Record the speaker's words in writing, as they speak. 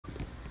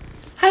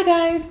Hi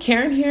guys,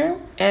 Karen here,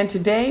 and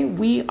today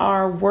we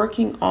are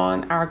working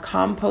on our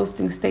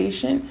composting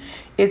station.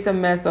 It's a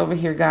mess over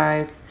here,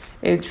 guys.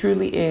 It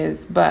truly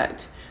is,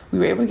 but we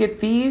were able to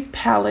get these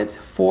pallets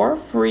for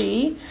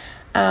free.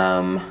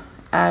 I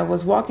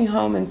was walking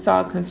home and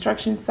saw a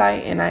construction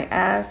site and I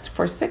asked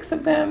for 6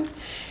 of them.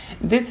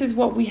 This is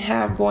what we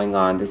have going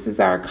on. This is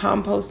our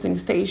composting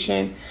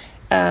station.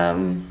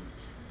 I've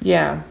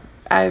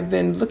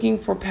been looking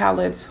for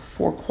pallets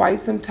for quite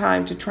some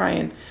time to try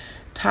and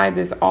tie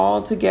this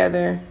all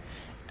together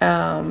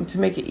to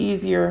make it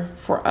easier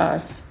for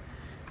us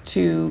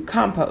to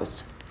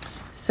compost.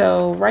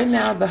 So right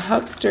now the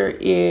hubster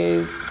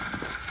is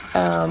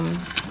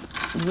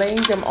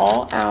laying them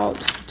all out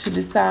to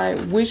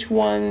decide which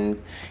ones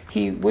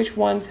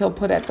he'll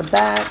put at the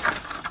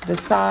back, the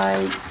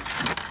sides,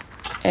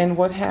 and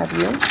what have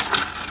you.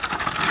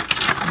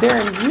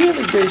 They're in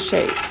really good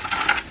shape.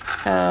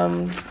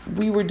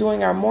 We were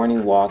doing our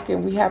morning walk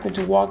and we happened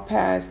to walk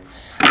past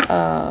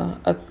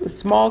a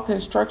small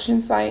construction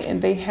site, and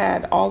they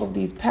had all of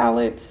these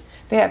pallets.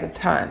 They had a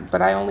ton,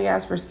 but I only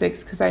asked for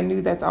 6 because I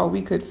knew that's all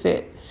we could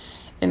fit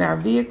in our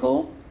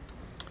vehicle.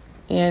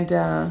 And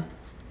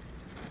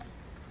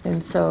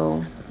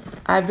so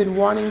I've been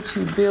wanting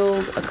to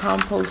build a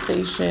compost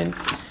station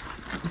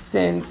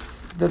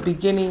since the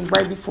beginning,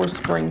 right before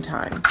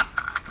springtime.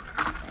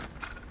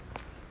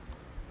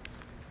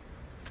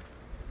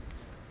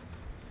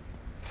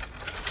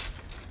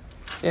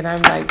 And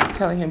I'm like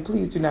telling him,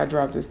 please do not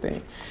drop this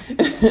thing.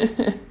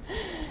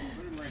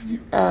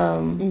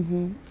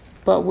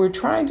 But we're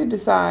trying to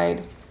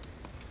decide,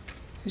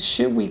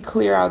 should we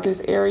clear out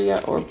this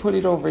area or put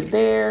it over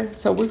there?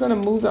 So we're going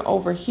to move it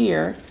over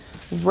here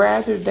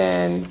rather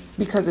than,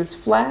 because it's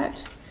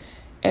flat.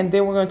 And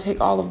then we're going to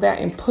take all of that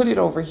and put it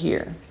over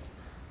here,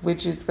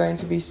 which is going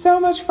to be so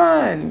much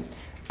fun.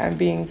 I'm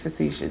being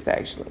facetious,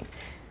 actually.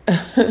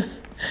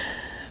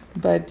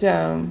 But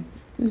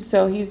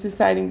so he's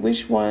deciding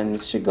which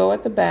ones should go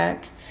at the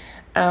back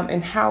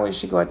and how it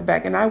should go at the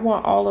back. And I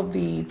want all of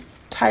the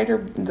tighter,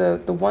 the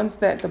boards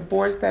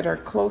that are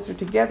closer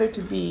together to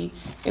be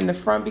in the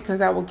front, because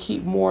I will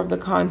keep more of the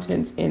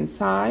contents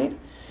inside.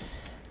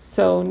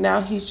 So now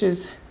he's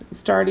just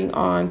starting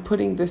on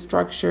putting the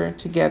structure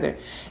together.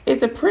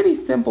 It's a pretty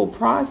simple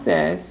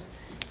process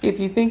if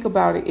you think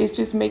about it. It's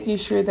just making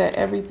sure that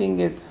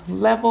everything is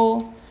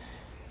level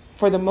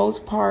for the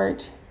most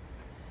part,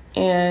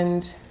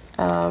 and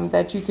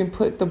that you can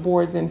put the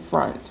boards in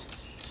front.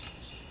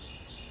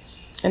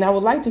 And I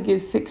would like to get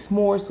 6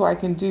 more so I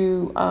can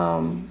do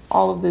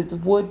all of the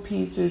wood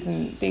pieces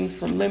and things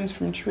from limbs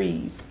from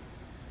trees.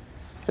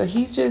 So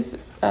he's just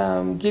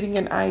getting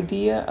an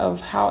idea of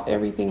how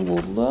everything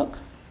will look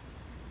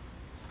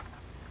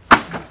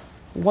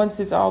once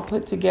it's all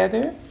put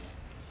together.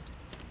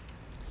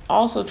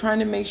 Also trying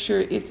to make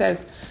sure it's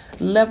as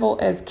level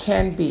as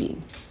can be.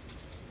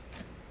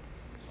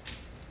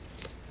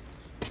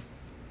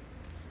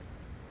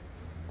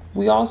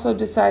 We also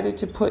decided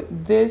to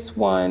put this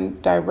one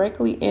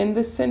directly in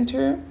the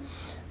center.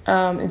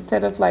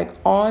 Instead of like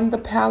on the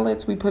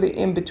pallets, we put it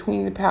in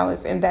between the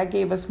pallets, and that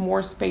gave us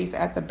more space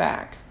at the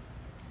back.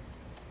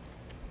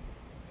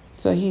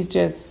 So he's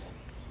just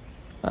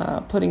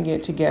putting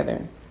it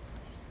together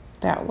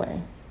that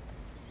way.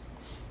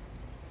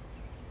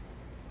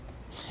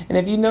 And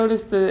if you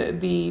notice,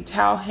 the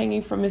towel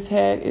hanging from his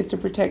head is to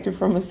protect him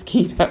from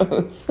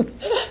mosquitoes.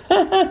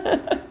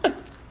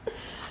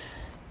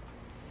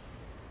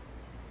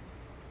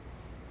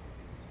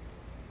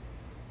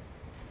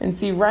 And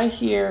see right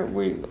here,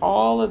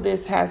 all of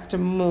this has to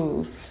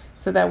move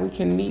so that we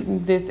can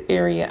neaten this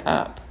area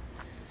up.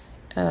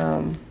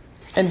 And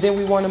then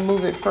we want to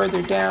move it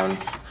further down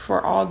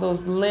for all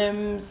those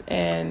limbs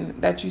and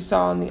that you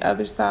saw on the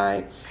other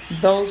side.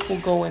 Those will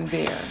go in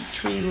there,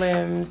 tree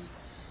limbs.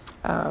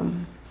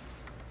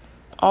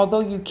 Although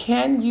you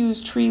can use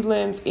tree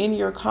limbs in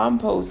your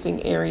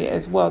composting area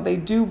as well. They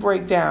do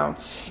break down.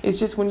 It's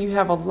just when you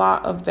have a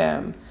lot of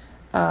them,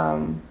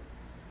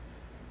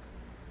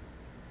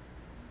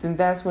 then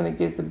that's when it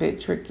gets a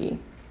bit tricky.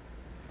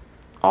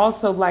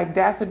 Also, like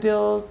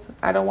daffodils,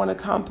 I don't want to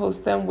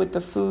compost them with the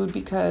food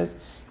because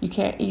you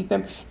can't eat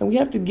them. And we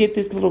have to get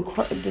this little,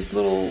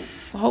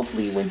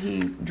 hopefully when he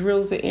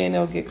drills it in,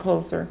 it'll get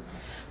closer.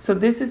 So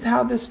this is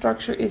how the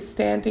structure is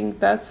standing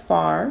thus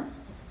far.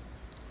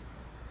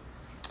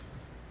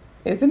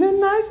 Isn't it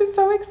nice? It's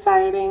so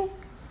exciting.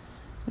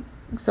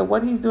 So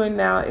what he's doing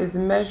now is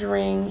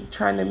measuring,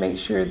 trying to make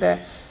sure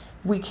that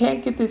we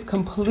can't get this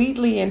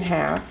completely in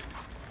half.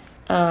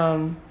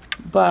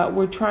 But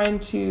we're trying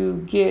to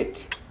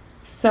get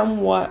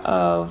somewhat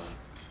of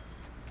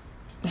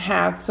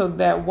half so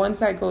that one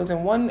side goes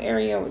in one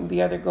area,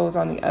 the other goes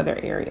on the other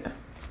area.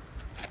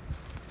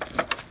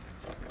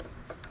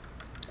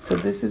 So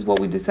this is what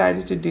we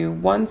decided to do.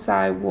 One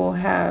side will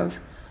have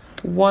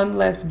one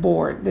less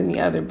board than the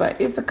other, but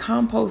it's a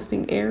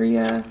composting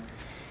area,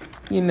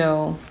 you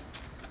know.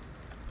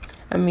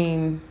 I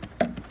mean,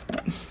 it's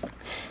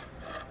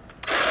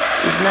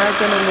not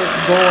gonna look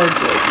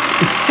gorgeous.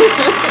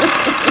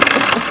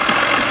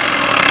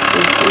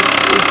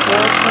 It's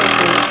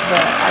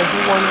I do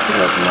want it to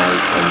look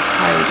nice and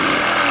tidy.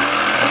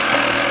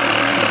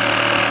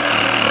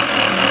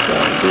 So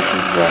this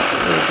is what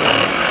we're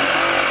doing.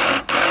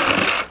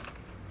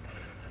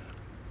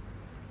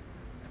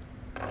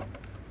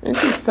 This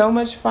is so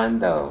much fun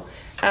though.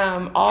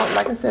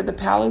 Like I said, the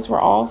pallets were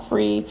all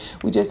free.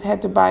 We just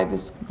had to buy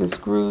the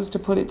screws to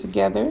put it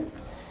together.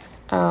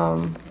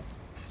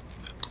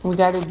 We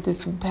got it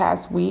this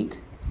past week.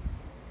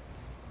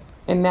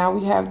 And now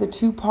we have the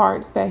two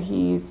parts that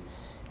he's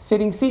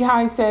fitting. See how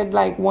I said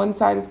like one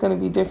side is going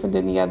to be different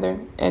than the other?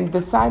 And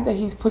the side that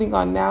he's putting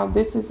on now,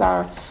 this is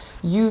our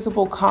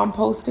usable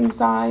composting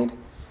side.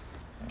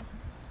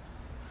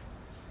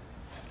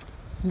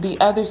 The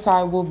other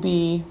side will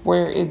be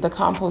where the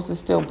compost is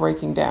still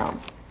breaking down.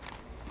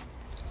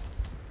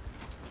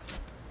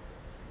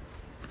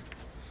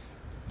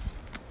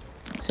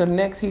 So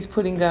next he's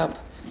putting up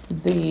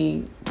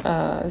the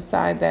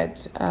side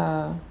that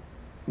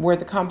where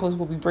the compost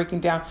will be breaking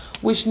down,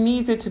 which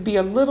needs it to be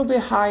a little bit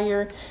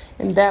higher.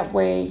 And that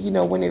way, you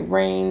know, when it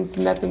rains,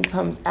 nothing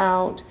comes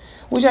out,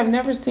 which I've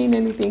never seen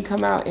anything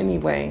come out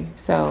anyway.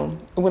 So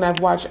when I've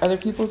watched other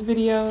people's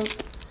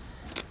videos,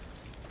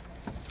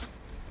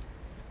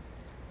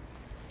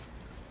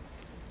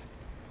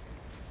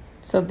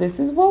 so this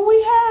is what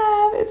we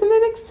have. Isn't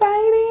it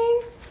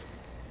exciting?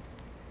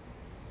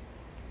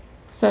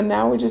 So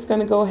now we're just going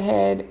to go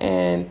ahead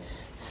and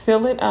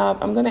fill it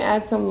up. I'm going to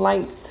add some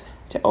lights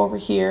to over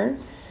here.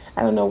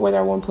 I don't know whether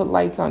I want to put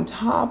lights on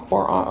top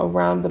or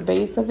around the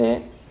base of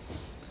it,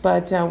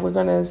 but we're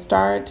going to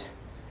start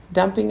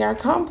dumping our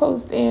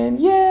compost in.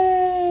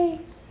 Yay!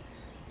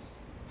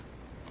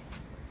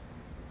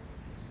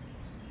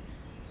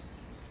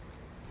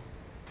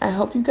 I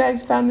hope you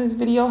guys found this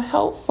video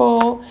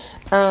helpful.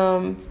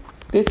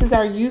 This is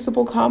our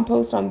usable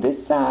compost on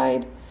this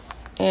side,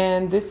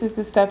 and this is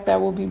the stuff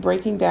that will be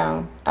breaking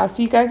down. I'll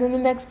see you guys in the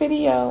next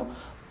video.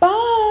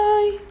 Bye!